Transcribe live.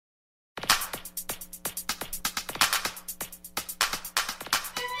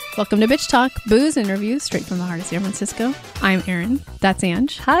Welcome to Bitch Talk, booze and reviews straight from the heart of San Francisco. I'm Erin. That's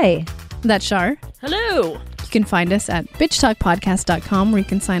Ange. Hi. That's Shar. Hello. You can find us at bitchtalkpodcast.com, where you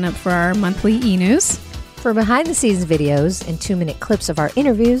can sign up for our monthly e-news. For behind-the-scenes videos and 2-minute clips of our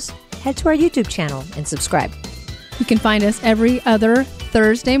interviews, head to our YouTube channel and subscribe. You can find us every other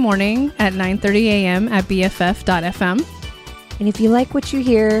Thursday morning at 9:30 a.m. at bff.fm. And if you like what you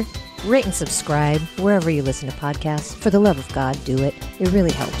hear, rate and subscribe wherever you listen to podcasts. For the love of God, do it. It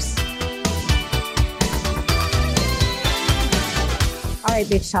really helps. All right,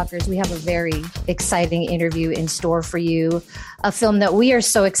 Bitch Talkers, we have a very exciting interview in store for you. A film that we are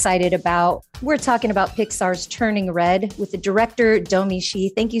so excited about. We're talking about Pixar's Turning Red with the director, Domee.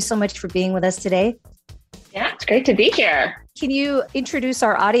 Thank you so much for being with us today. Yeah, it's great to be here. Can you introduce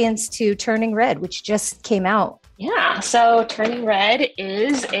our audience to Turning Red, which just came out? Yeah, so Turning Red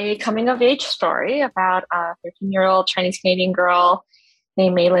is a coming-of-age story about a 13-year-old Chinese-Canadian girl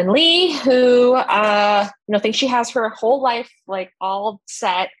named Maylin Lee who, thinks she has her whole life all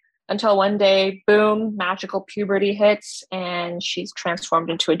set until one day, boom, magical puberty hits and she's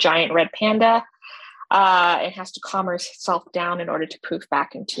transformed into a giant red panda and has to calm herself down in order to poof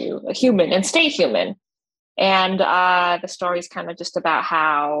back into a human and stay human. And the story is kind of just about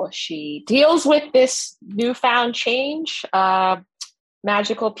how she deals with this newfound change,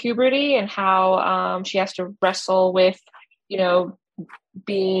 magical puberty, and how she has to wrestle with,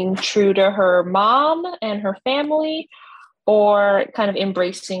 being true to her mom and her family, or kind of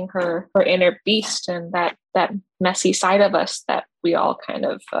embracing her inner beast and that messy side of us that we all kind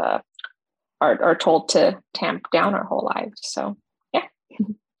of are told to tamp down our whole lives. So, yeah.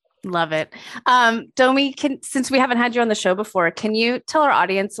 Love it. Domee, since we haven't had you on the show before, can you tell our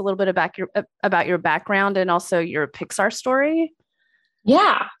audience a little bit about your background and also your Pixar story?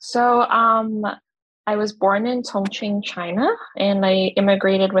 Yeah. So I was born in Chongqing, China, and I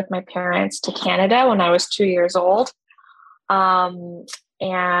immigrated with my parents to Canada when I was 2 years old. And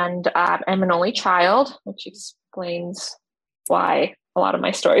I'm an only child, which explains why a lot of my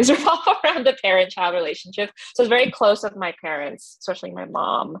stories revolve around the parent-child relationship. So I was very close with my parents, especially my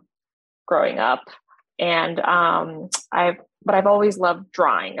mom, growing up. And I've always loved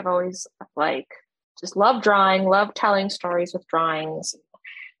drawing. I've always just loved drawing, loved telling stories with drawings.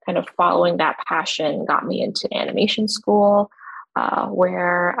 Kind of following that passion got me into animation school,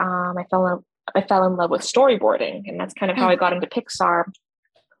 where I fell in love with storyboarding, and that's kind of how I got into Pixar.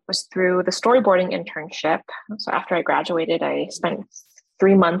 Was through the storyboarding internship. So after I graduated, I spent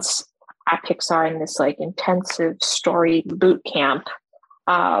 3 months at Pixar in this intensive story boot camp.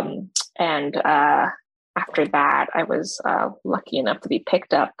 And after that, I was lucky enough to be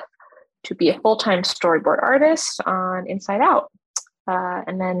picked up to be a full-time storyboard artist on Inside Out.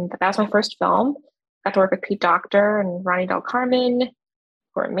 And then that was my first film. Got to work with Pete Docter and Ronnie Del Carmen,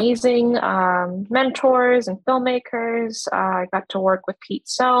 who are amazing mentors and filmmakers. I got to work with Pete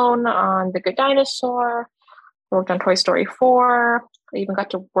Sohn on The Good Dinosaur. I worked on Toy Story 4. I even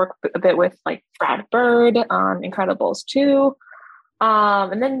got to work a bit with Brad Bird on Incredibles 2.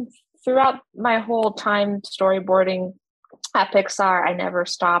 And then throughout my whole time storyboarding at Pixar, I never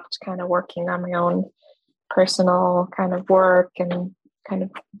stopped kind of working on my own personal kind of work and kind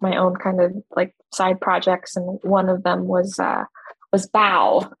of my own kind of side projects. And one of them was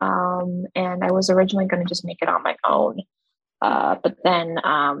Bao. And I was originally going to just make it on my own. But then,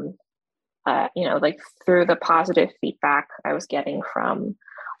 through the positive feedback I was getting from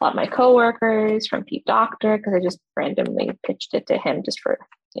a lot of my coworkers, from Pete Docter, because I just randomly pitched it to him just for,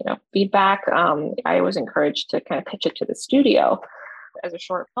 feedback. I was encouraged to kind of pitch it to the studio as a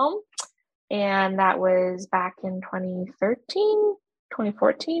short film. And that was back in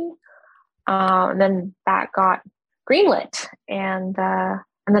 2014. And then that got greenlit. And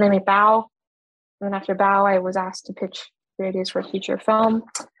then I made Bao. And then after Bao, I was asked to pitch the ideas for a feature film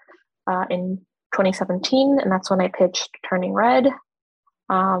in 2017. And that's when I pitched Turning Red.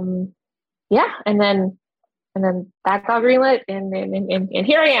 And then that got greenlit, and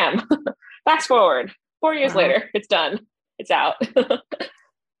here I am. Fast forward 4 years later, it's done. It's out.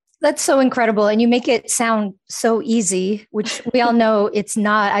 That's so incredible. And you make it sound so easy, which we all know it's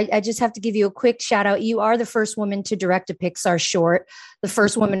not. I just have to give you a quick shout out. You are the first woman to direct a Pixar short, the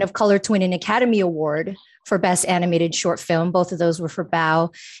first woman of color to win an Academy Award for Best Animated Short Film. Both of those were for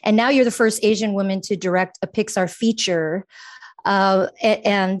Bao. And now you're the first Asian woman to direct a Pixar feature.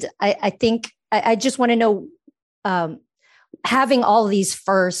 And I think I just want to know, having all these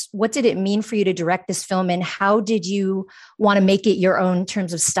first, what did it mean for you to direct this film, and how did you want to make it your own in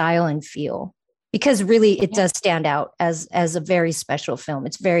terms of style and feel? Because really it does stand out as a very special film.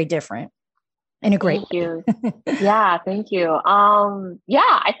 It's very different. in a great Thank you. Yeah, thank you.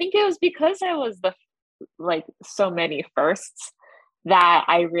 I think it was because I was so many firsts that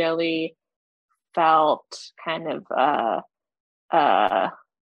I really felt kind of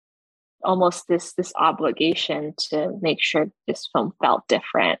almost this obligation to make sure this film felt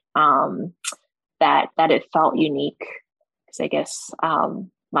different, that it felt unique, because I guess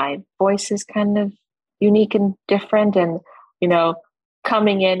my voice is kind of unique and different, and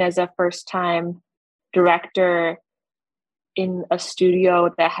coming in as a first time director in a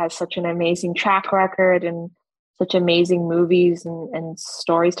studio that has such an amazing track record and such amazing movies and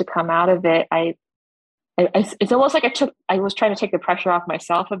stories to come out of it, it's almost like I was trying to take the pressure off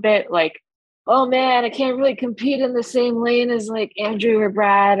myself a bit. Like, oh man, I can't really compete in the same lane as like Andrew or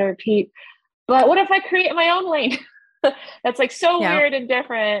Brad or Pete. But what if I create my own lane? That's like so weird and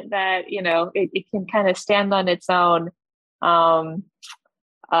different that, it can kind of stand on its own. And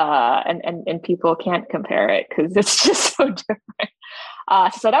people can't compare it because it's just so different.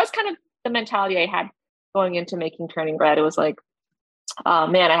 So that was kind of the mentality I had going into making Turning Red. It was like,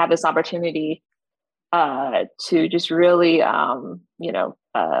 man, I have this opportunity to just really,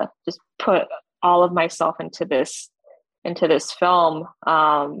 just put all of myself into this film,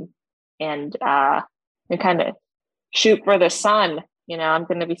 and kind of shoot for the sun. I'm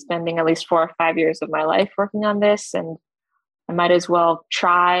going to be spending at least 4 or 5 years of my life working on this, and I might as well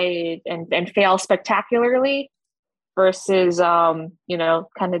try and fail spectacularly versus, kind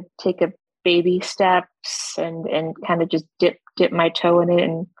of take a baby steps and kind of just dip my toe in it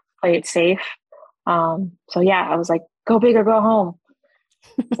and play it safe. I was like, go big or go home.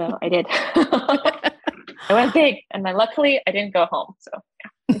 So I did. I went big, and then luckily I didn't go home. So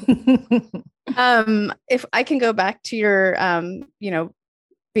yeah. If I can go back to your,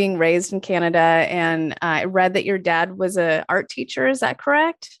 being raised in Canada, and I read that your dad was an art teacher. Is that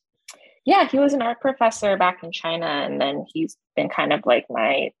correct? Yeah, he was an art professor back in China, and then he's been kind of like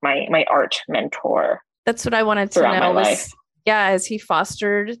my art mentor. That's what I wanted to know. My life. Has he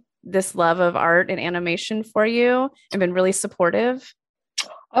fostered this love of art and animation for you and been really supportive?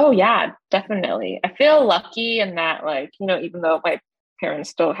 Oh yeah, definitely. I feel lucky in that, even though my parents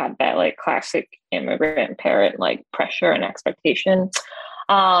still had that classic immigrant parent pressure and expectation,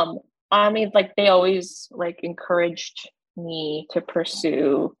 they always encouraged me to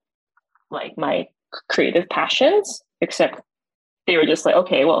pursue my creative passions, except they were just like,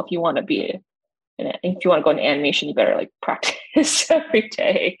 okay, well, if you want to go into animation, you better practice every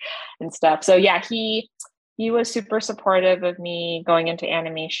day and stuff. So yeah, he was super supportive of me going into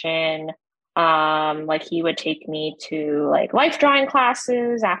animation. He would take me to life drawing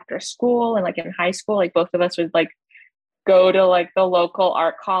classes after school, and in high school, both of us would go to the local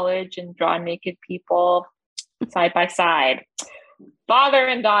art college and draw naked people side by side. Father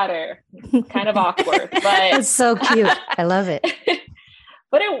and daughter, kind of awkward, but it's so cute. I love it.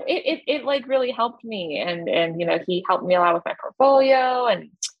 But it really helped me, and he helped me a lot with my portfolio, and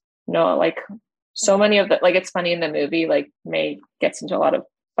so many of the it's funny in the movie, May gets into a lot of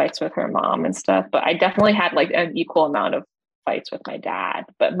fights with her mom and stuff, but I definitely had an equal amount of fights with my dad,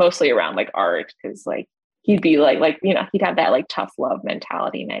 but mostly around art, because he'd be he'd have that tough love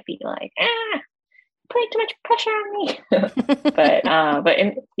mentality, and I'd be like, putting too much pressure on me. but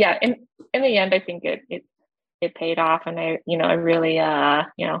in the end, I think it paid off, and I really I'm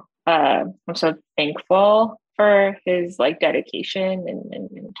so thankful for his dedication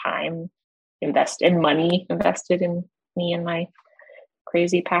and time money invested in me and my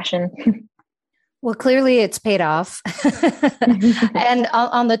crazy passion. Well, clearly it's paid off. And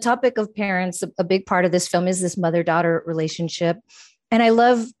on the topic of parents, a big part of this film is this mother-daughter relationship. And I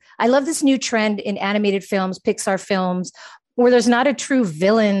love this new trend in animated films, Pixar films, where there's not a true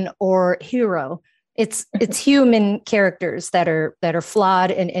villain or hero. It's human characters that are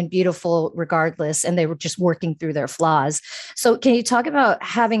flawed and beautiful regardless, and they were just working through their flaws. So can you talk about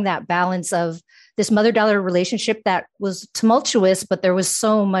having that balance of this mother-daughter relationship that was tumultuous, but there was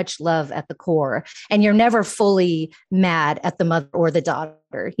so much love at the core, and you're never fully mad at the mother or the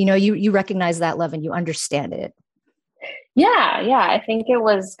daughter. You recognize that love and you understand it. Yeah. I think it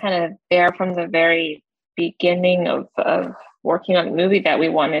was kind of there from the very beginning of working on the movie that we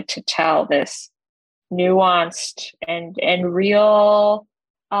wanted to tell this nuanced and real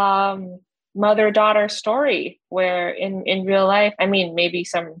mother-daughter story, where in real life, I mean, maybe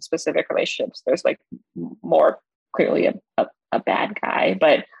some specific relationships, there's more clearly a bad guy,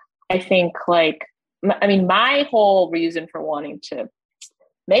 but I think my whole reason for wanting to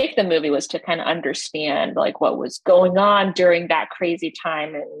make the movie was to kind of understand what was going on during that crazy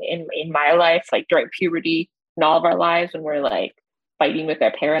time in my life, during puberty and all of our lives, when we're fighting with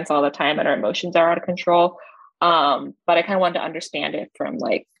their parents all the time and our emotions are out of control. But I kind of wanted to understand it from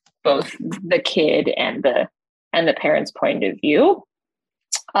like both the kid and the parents' point of view.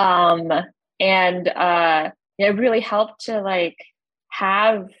 It really helped to like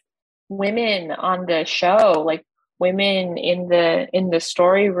have women on the show, like women in the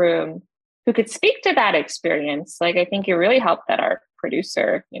story room who could speak to that experience. Like, I think it really helped that our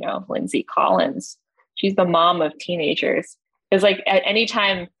producer, Lindsay Collins, she's the mom of teenagers. Is like at any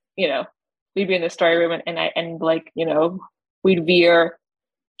time, we'd be in the story room and we'd veer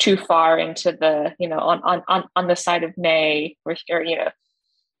too far into the, on the side of May, where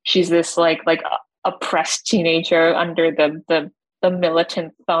she's this like oppressed teenager under the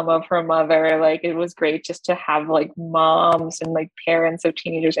militant thumb of her mother. Like, it was great just to have like moms and like parents of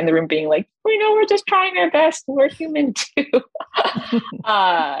teenagers in the room being like, we're just trying our best. We're human too.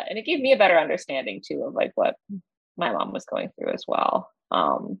 And it gave me a better understanding too of like what my mom was going through as well.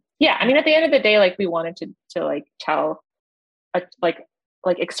 I mean, at the end of the day, like we wanted to like tell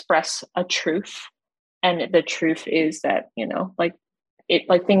express a truth. And the truth is that,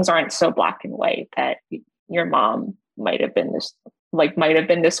 things aren't so black and white, that your mom might have been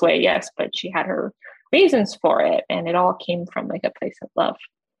this way. Yes, but she had her reasons for it. And it all came from like a place of love.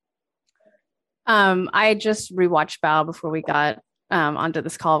 I just rewatched Bao before we got onto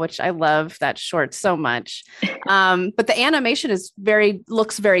this call, which I love that short so much. But the animation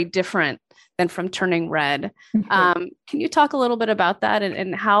looks very different than from Turning Red. Can you talk a little bit about that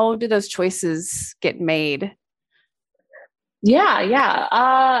and how do those choices get made? Yeah.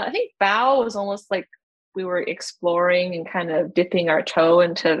 I think Bao was almost like we were exploring and kind of dipping our toe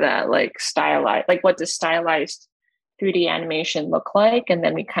into that like stylized, like what does stylized 3D animation look like? And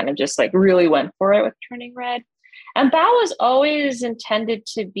then we kind of just like really went for it with Turning Red. And Bao was always intended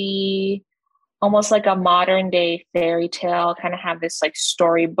to be almost like a modern day fairy tale, kind of have this like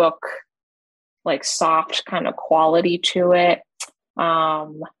storybook, like soft kind of quality to it.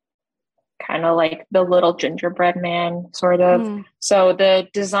 Kind of like the Little Gingerbread Man, sort of. So the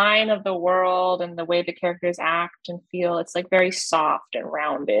design of the world and the way the characters act and feel, it's like very soft and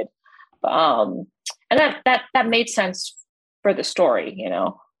rounded. And that made sense for the story,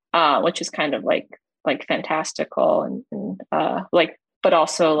 which is kind of like fantastical and but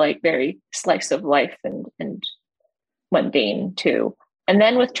also like very slice of life and mundane too. And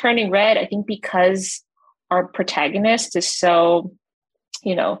then with Turning Red, I think because our protagonist is so,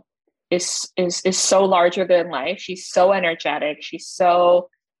 is so larger than life. She's so energetic. She's so,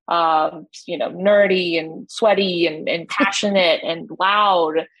 nerdy and sweaty and passionate and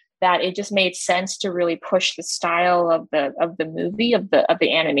loud, that it just made sense to really push the style of the movie, of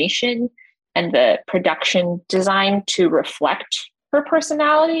the animation and the production design to reflect her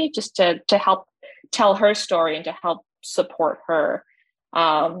personality, just to help tell her story and to help support her.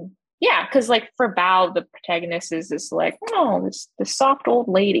 Because like for Bao, the protagonist is this like, this soft old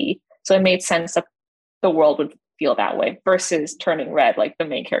lady. So it made sense that the world would feel that way, versus Turning Red, like the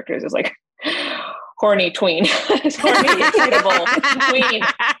main character is like horny tween, horny, excitable tween.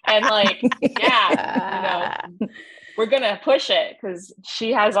 And like, we're going to push it because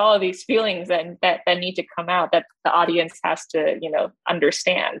she has all of these feelings that need to come out, that the audience has to,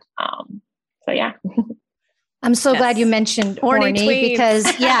 understand. So yeah. I'm so glad you mentioned horny because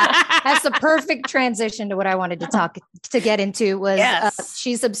that's the perfect transition to what I wanted to get into was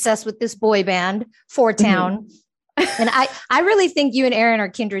she's obsessed with this boy band, Four Town. And I really think you and Aaron are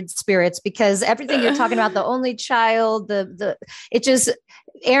kindred spirits because everything you're talking about, the only child,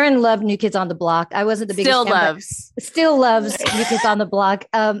 Aaron loved New Kids on the Block. I wasn't the biggest fan, still loves New Kids on the Block.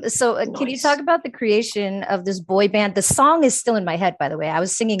 So can you talk about the creation of this boy band? The song is still in my head, by the way. I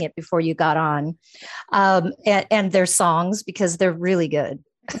was singing it before you got on, and their songs because they're really good.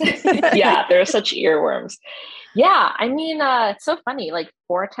 Yeah, they're such earworms. Yeah, I mean, it's so funny. Like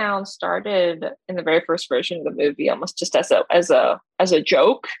Four Town started in the very first version of the movie almost just as a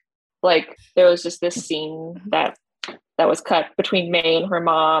joke. Like there was just this scene that was cut between May and her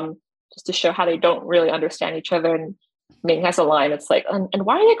mom just to show how they don't really understand each other. And Ming has a line. It's like, and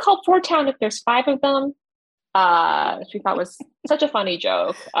why are they called Four Town if there's 5 of them? Which we thought was such a funny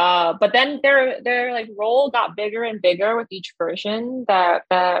joke. But then their like role got bigger and bigger with each version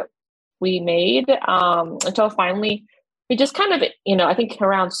that we made, until finally we just kind of, I think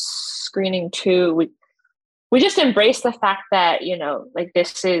around screening 2, we just embraced the fact that, like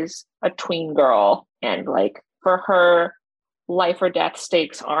this is a tween girl, and like for her, life or death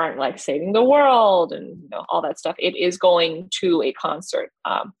stakes aren't like saving the world and all that stuff. It is going to a concert,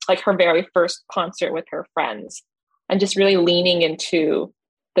 like her very first concert with her friends, and just really leaning into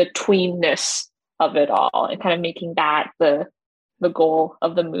the tweenness of it all and kind of making that the the goal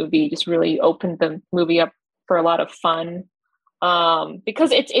of the movie, just really opened the movie up for a lot of fun.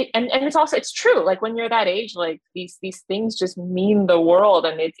 Because and it's also, it's true. Like when you're that age, like these things just mean the world,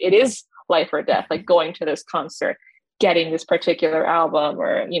 and it is life or death, like going to this concert, getting this particular album,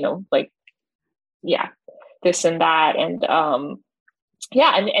 or, you know, like, yeah, this and that. And,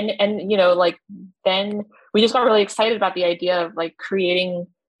 yeah. And, you know, like then we just got really excited about the idea of like creating,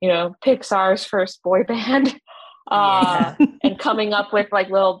 you know, Pixar's first boy band. And coming up with like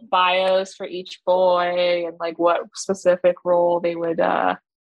little bios for each boy, and like what specific role they would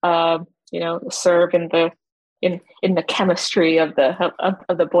you know, serve in the chemistry of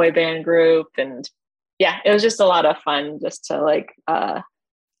the boy band group. And yeah, it was just a lot of fun just to like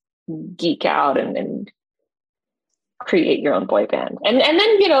geek out and create your own boy band. And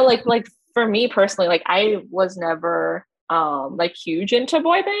then, you know, like for me personally, like I was never like huge into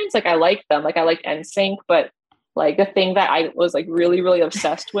boy bands. Like I liked them, like I liked NSYNC, but like the thing that I was like really, really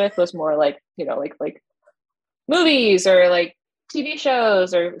obsessed with was more like, you know, like movies or like TV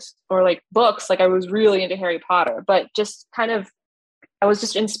shows or like books. Like I was really into Harry Potter, but just kind of, I was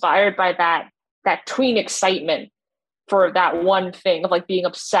just inspired by that tween excitement for that one thing of like being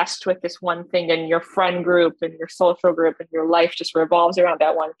obsessed with this one thing, and your friend group and your social group and your life just revolves around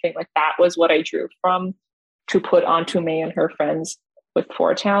that one thing. Like that was what I drew from to put onto May and her friends with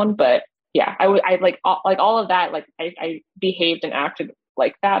Four Town. But yeah, I like all of that. Like I behaved and acted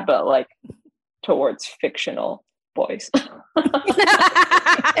like that, but like towards fictional boys.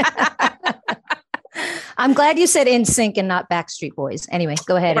 I'm glad you said NSYNC and not Backstreet Boys. Anyway,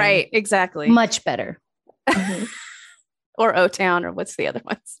 go ahead. Right, exactly. Much better. Or O-Town, or what's the other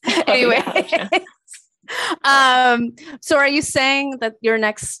ones? Oh, Anyway. yeah, So are you saying that your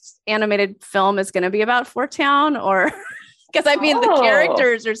next animated film is going to be about Four Town, or because I mean the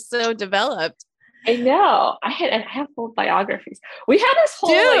characters are so developed? I know. I have full biographies. We had this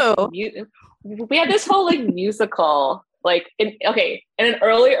whole musical, like in an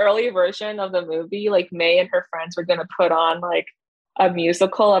early version of the movie, like May and her friends were going to put on like a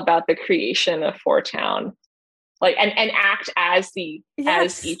musical about the creation of Four Town, like and act as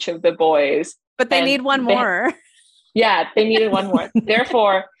as each of the boys. But they need one more. Yeah, they needed one more.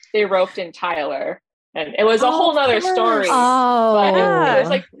 Therefore, they roped in Tyler. And it was a whole nother story. But it was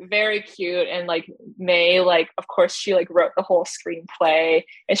like very cute. And like May, like, of course, she like wrote the whole screenplay,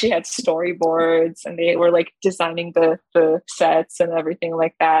 and she had storyboards, and they were like designing the sets and everything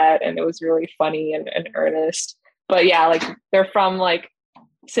like that. And it was really funny and earnest. But yeah, like they're from like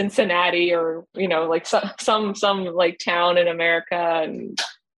Cincinnati, or, you know, like some like town in America, and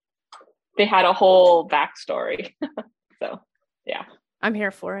they had a whole backstory. So yeah. I'm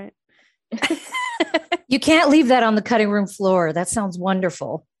here for it. You can't leave that on the cutting room floor. That sounds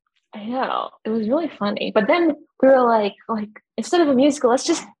wonderful. I know. It was really funny. But then we were like instead of a musical, let's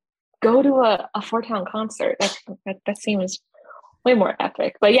just go to a Four Town concert. That seems way more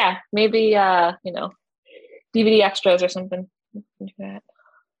epic. But yeah, maybe you know, DVD extras or something. Do that.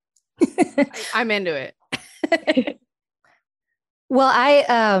 I'm into it. Well,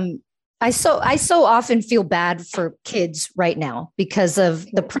 I so often feel bad for kids right now because of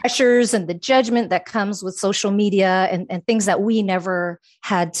the pressures and the judgment that comes with social media and things that we never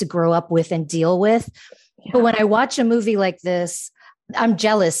had to grow up with and deal with. Yeah. But when I watch a movie like this, I'm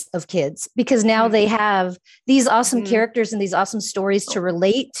jealous of kids because now they have these awesome characters and these awesome stories to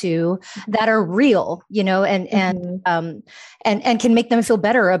relate to that are real, you know, and can make them feel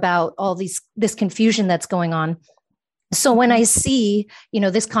better about all this confusion that's going on. So when I see, you know,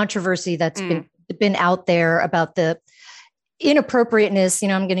 this controversy that's been out there about the inappropriateness, you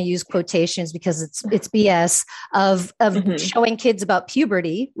know, I'm going to use quotations because it's BS of showing kids about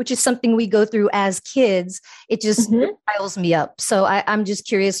puberty, which is something we go through as kids. It just riles me up. So I'm just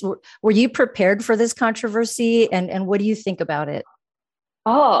curious, were you prepared for this controversy, and what do you think about it?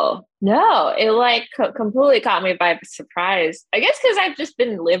 Oh, no, it like completely caught me by surprise. I guess because I've just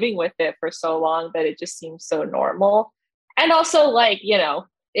been living with it for so long that it just seems so normal. And also, like, you know,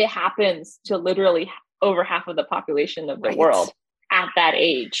 it happens to literally over half of the population of the world at that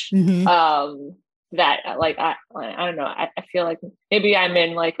age. That like, I don't know. I feel like maybe I'm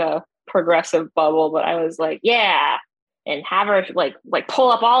in like a progressive bubble, but I was like, yeah, and have her like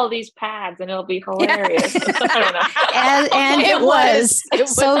pull up all of these pads and it'll be hilarious. I don't know. And it was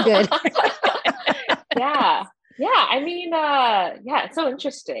so good. Yeah. I mean, yeah, it's so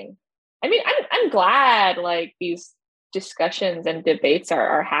interesting. I mean, I'm glad like these discussions and debates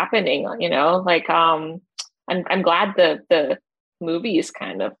are happening, you know, like I'm glad the movie is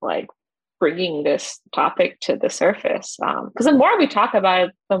kind of like bringing this topic to the surface, because the more we talk about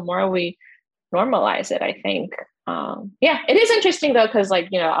it, the more we normalize it, I think. Yeah, it is interesting though, because like,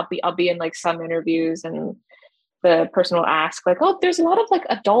 I'll be in like some interviews and the person will ask like, oh, there's a lot of like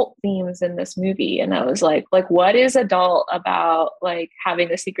adult themes in this movie. And I was like, what is adult about like having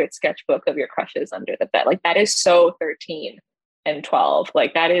the secret sketchbook of your crushes under the bed? Like that is so 13 and 12.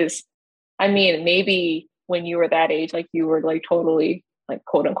 Like that is, I mean, maybe when you were that age, like you were like totally like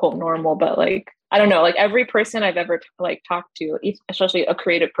quote unquote normal, but like, I don't know, like every person I've ever like talked to, especially a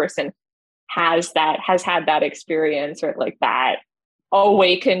creative person, has had that experience or like that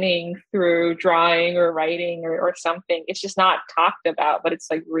awakening through drawing or writing or something. It's just not talked about, but it's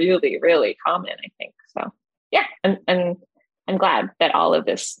like really, really common, I think. So yeah, and I'm glad that all of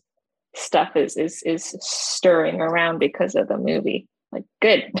this stuff is stirring around because of the movie. Like,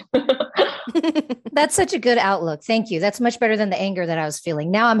 good. That's such a good outlook. Thank you. That's much better than the anger that I was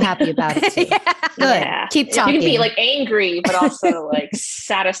feeling. Now I'm happy about it too. Yeah. Good. Yeah. Keep talking. You can be like angry, but also like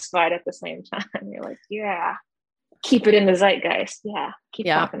satisfied at the same time. You're like, yeah, keep it in the zeitgeist. Yeah. Keep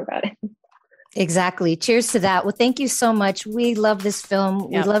talking about it. Exactly. Cheers to that. Well, thank you so much. We love this film.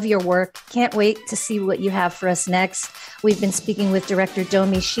 We love your work. Can't wait to see what you have for us next. We've been speaking with director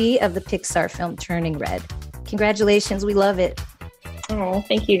Domee Shi of the Pixar film Turning Red. Congratulations. We love it. Oh,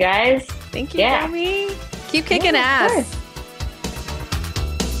 thank you guys. Thank you, Domee. Keep kicking ass.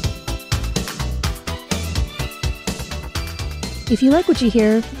 If you like what you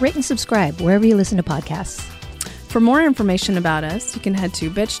hear, rate and subscribe wherever you listen to podcasts. For more information about us, you can head to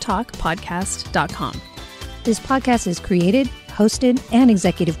bitchtalkpodcast.com. This podcast is created, hosted, and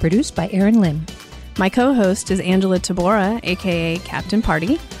executive produced by Aaron Lim. My co-host is Angela Tabora, aka Captain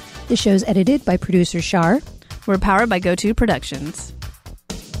Party. The show's edited by producer Shar. We're powered by GoTo Productions.